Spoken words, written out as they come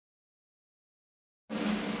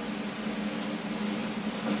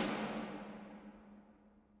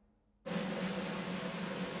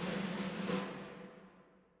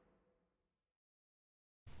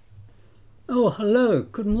Oh, hello,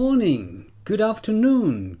 good morning, good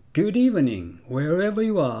afternoon, good evening, wherever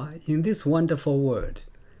you are in this wonderful world,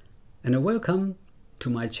 and welcome to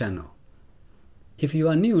my channel. If you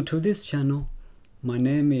are new to this channel, my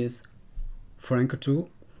name is Frank Zhu,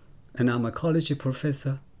 and I'm a college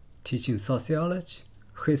professor teaching sociology,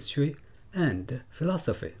 history, and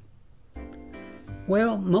philosophy.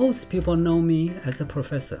 Well, most people know me as a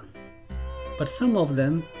professor, but some of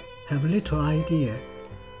them have little idea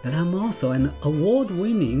that I'm also an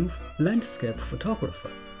award-winning landscape photographer,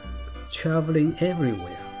 traveling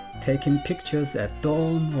everywhere, taking pictures at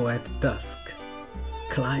dawn or at dusk,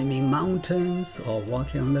 climbing mountains or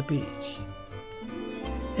walking on the beach.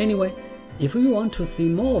 Anyway, if you want to see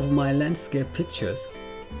more of my landscape pictures,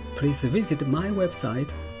 please visit my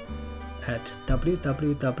website at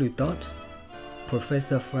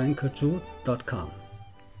www.professorfrankzhu.com.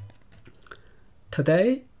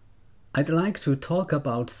 Today, I'd like to talk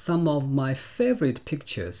about some of my favorite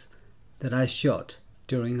pictures that I shot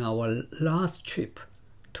during our last trip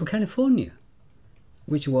to California,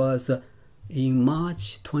 which was in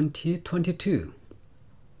March 2022.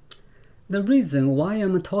 The reason why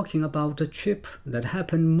I'm talking about a trip that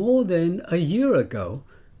happened more than a year ago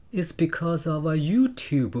is because of a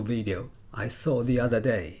YouTube video I saw the other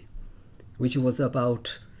day, which was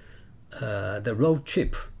about the road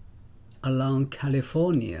trip along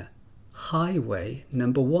California Highway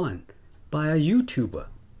number 1 by a YouTuber.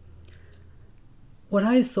 What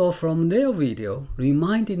I saw from their video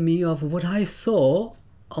reminded me of what I saw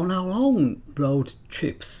on our own road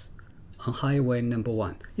trips on Highway number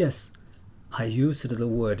 1. Yes, I used the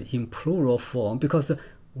word in plural form because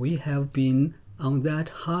we have been on that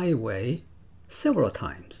highway several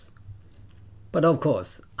times. But of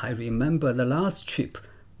course, I remember the last trip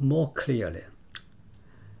more clearly.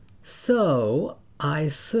 So I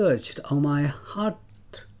searched on my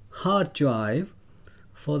hard drive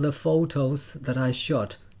for the photos that I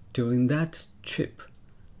shot during that trip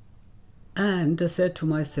and said to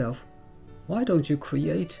myself, why don't you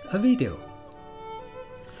create a video?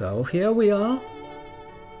 So here we are.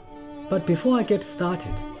 But before I get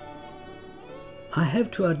started, I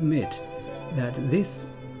have to admit that this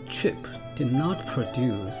trip did not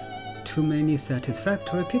produce too many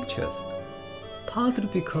satisfactory pictures, partly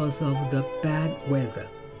because of the bad weather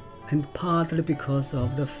and partly because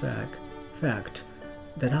of the fact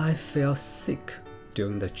that I fell sick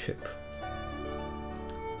during the trip.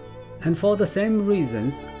 And for the same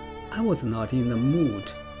reasons, I was not in the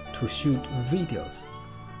mood to shoot videos,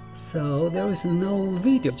 so there is no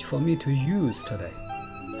video for me to use today.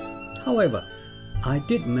 However, I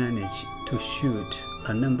did manage to shoot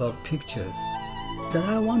a number of pictures that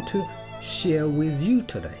I want to share with you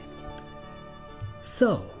today.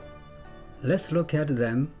 So, let's look at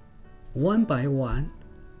them one by one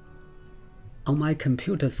on my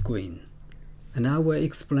computer screen, and I will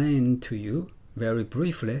explain to you very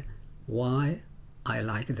briefly why I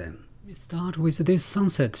like them. We start with this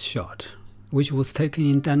sunset shot, which was taken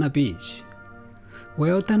in Dana Beach.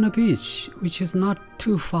 Well, Dana Beach, which is not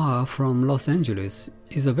too far from Los Angeles,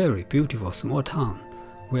 is a very beautiful small town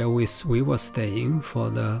where we were staying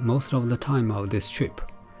for the most of the time of this trip.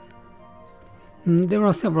 There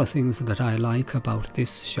are several things that I like about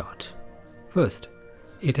this shot. First,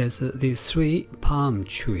 it has these 3 palm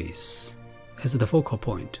trees as the focal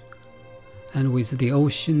point, and with the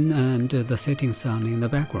ocean and the setting sun in the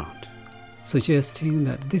background, suggesting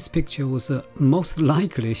that this picture was most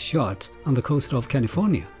likely shot on the coast of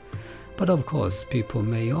California. But of course, people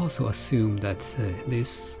may also assume that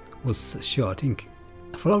this was shot in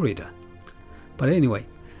Florida. But anyway,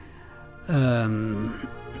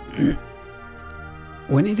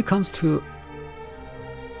 when it comes to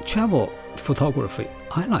travel photography,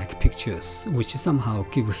 I like pictures which somehow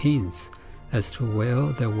give hints as to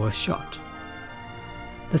where they were shot.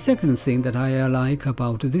 The second thing that I like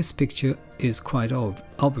about this picture is quite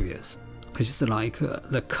obvious. I just like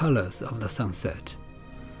the colors of the sunset,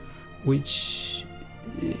 which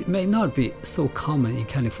may not be so common in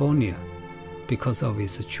California because of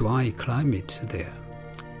its dry climate there.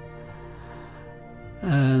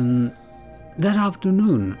 That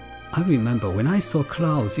afternoon, I remember when I saw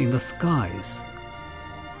clouds in the skies,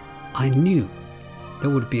 I knew there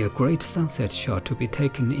would be a great sunset shot to be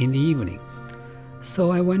taken in the evening.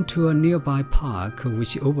 So I went to a nearby park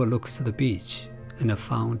which overlooks the beach, and I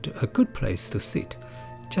found a good place to sit,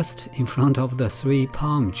 just in front of the 3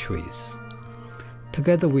 palm trees,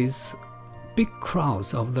 together with big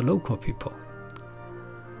crowds of the local people.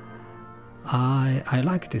 I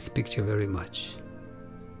like this picture very much.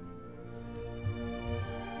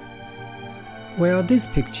 Well, this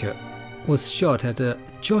picture was shot at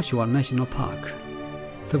Joshua National Park.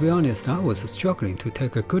 To be honest, I was struggling to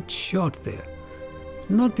take a good shot there.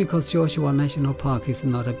 Not because Joshua National Park is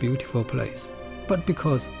not a beautiful place, but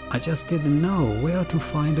because I just didn't know where to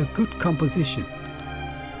find a good composition.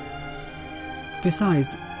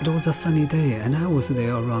 Besides, it was a sunny day and I was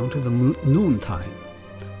there around the noontime.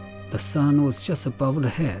 The sun was just above the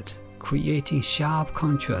head, creating sharp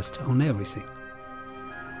contrast on everything.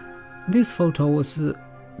 This photo was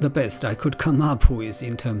the best I could come up with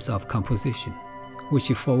in terms of composition, which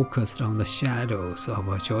focused on the shadows of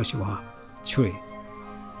a Joshua tree.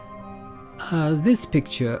 This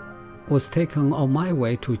picture was taken on my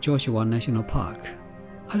way to Joshua National Park.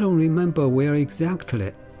 I don't remember where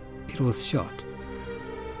exactly it was shot,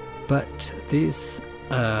 but this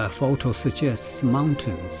photo suggests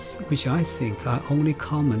mountains, which I think are only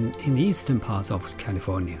common in the eastern parts of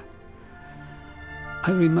California. I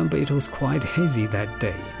remember it was quite hazy that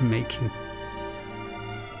day, making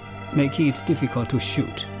it difficult to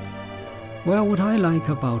shoot. Well, what I like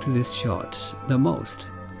about this shot the most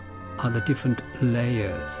are the different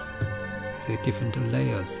layers. Different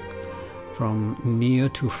layers from near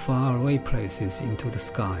to far away places into the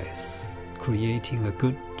skies, creating a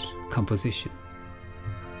good composition.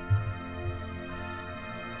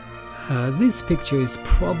 This picture is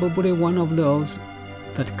probably one of those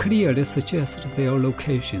that clearly suggest their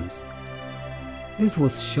locations. This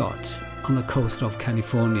was shot on the coast of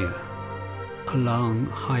California along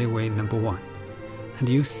Highway number 1, and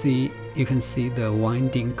you can see the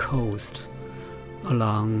winding coast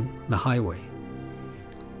along the highway.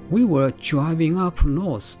 We were driving up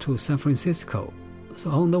north to San Francisco,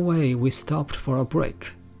 so on the way we stopped for a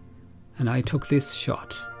break, and I took this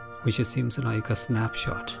shot, which seems like a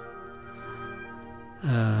snapshot.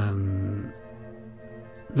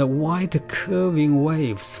 The wide curving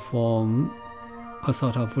waves form a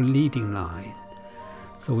sort of leading line,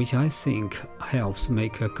 so which I think helps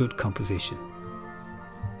make a good composition.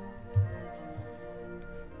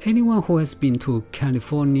 Anyone who has been to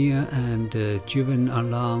California and driven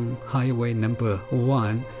along Highway number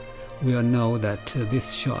 1 will know that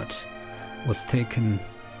this shot was taken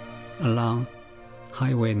along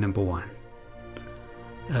Highway number 1.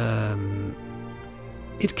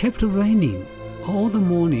 It kept raining all the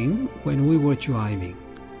morning when we were driving,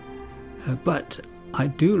 but I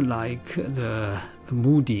do like the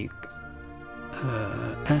moody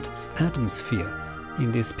atmosphere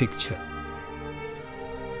in this picture.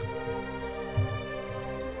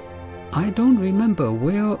 I don't remember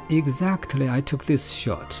where exactly I took this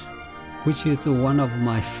shot, which is one of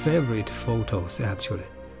my favorite photos actually.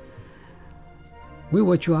 We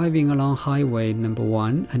were driving along Highway number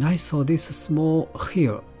 1 and I saw this small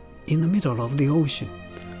hill in the middle of the ocean.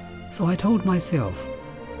 So I told myself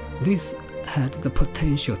this had the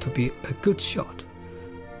potential to be a good shot.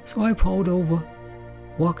 So I pulled over,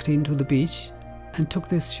 walked into the beach and took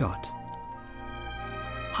this shot.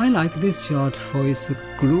 I like this shot for its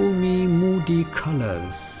gloomy, moody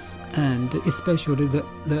colors and especially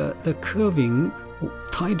the curving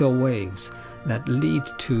tidal waves that lead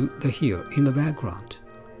to the hill in the background.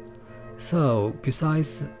 So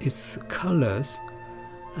besides its colors,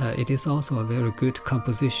 it is also a very good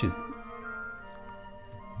composition.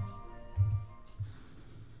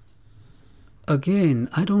 Again,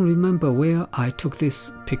 I don't remember where I took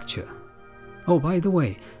this picture. Oh, by the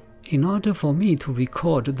way, in order for me to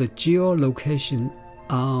record the geolocation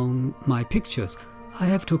on my pictures, I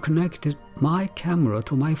have to connect my camera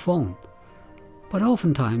to my phone. But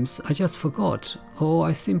oftentimes I just forgot or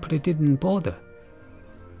I simply didn't bother.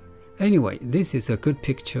 Anyway, this is a good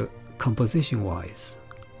picture composition-wise.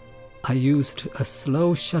 I used a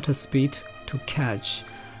slow shutter speed to catch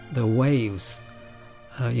the waves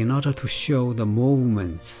in order to show the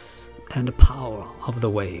movements and the power of the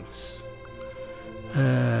waves.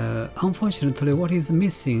 Unfortunately, what is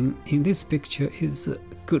missing in this picture is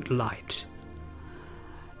good light.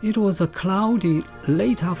 It was a cloudy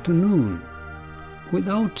late afternoon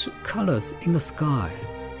without colors in the sky.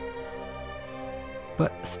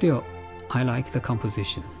 But still, I like the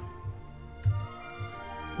composition.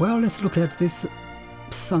 Well, let's look at this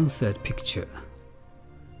sunset picture,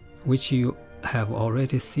 which you have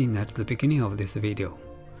already seen at the beginning of this video.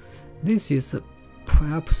 This is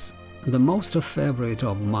perhaps the most favorite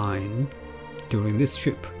of mine during this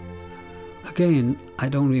trip. Again, I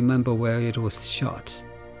don't remember where it was shot,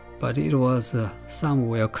 but it was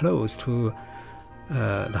somewhere close to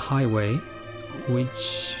the highway,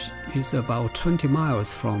 which is about 20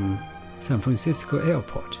 miles from San Francisco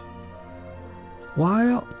Airport.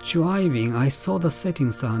 While driving, I saw the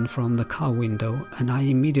setting sun from the car window and I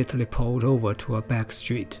immediately pulled over to a back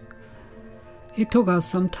street. It took us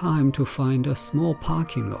some time to find a small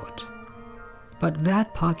parking lot, but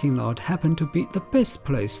that parking lot happened to be the best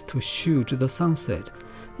place to shoot the sunset,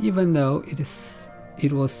 even though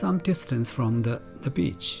it was some distance from the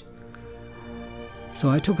beach. So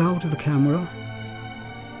I took out the camera,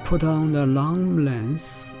 put on the long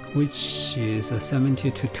lens, which is a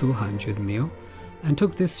 70 to 200 mm, and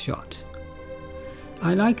took this shot.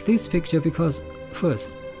 I like this picture because,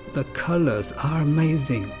 first, the colors are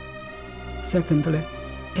amazing. Secondly,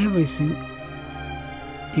 everything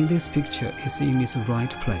in this picture is in its right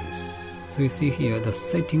place. So you see here the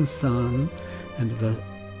setting sun and the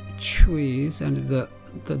trees and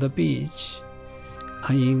the beach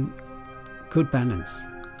are in good balance.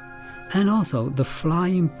 And also the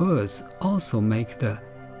flying birds also make the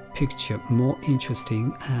picture more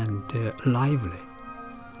interesting and lively.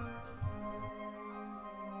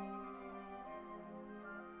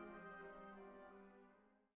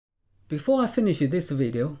 Before I finish this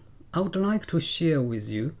video, I would like to share with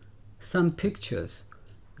you some pictures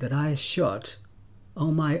that I shot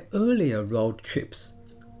on my earlier road trips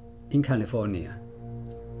in California.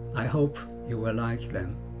 I hope you will like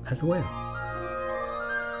them as well.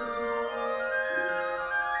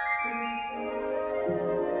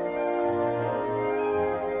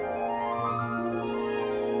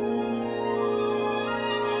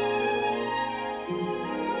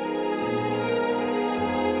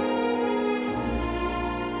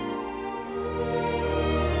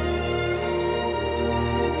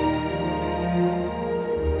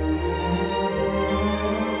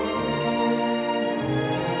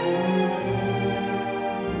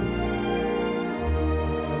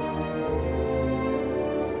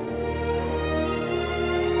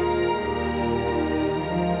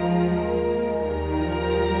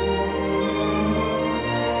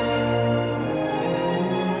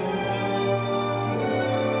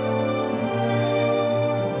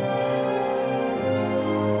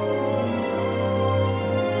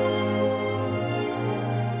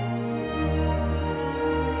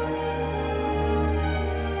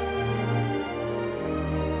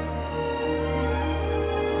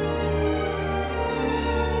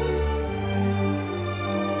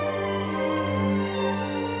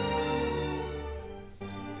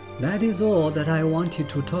 That is all that I wanted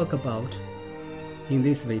to talk about in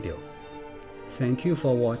this video. Thank you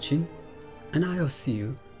for watching, and I'll see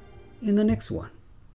you in the next one.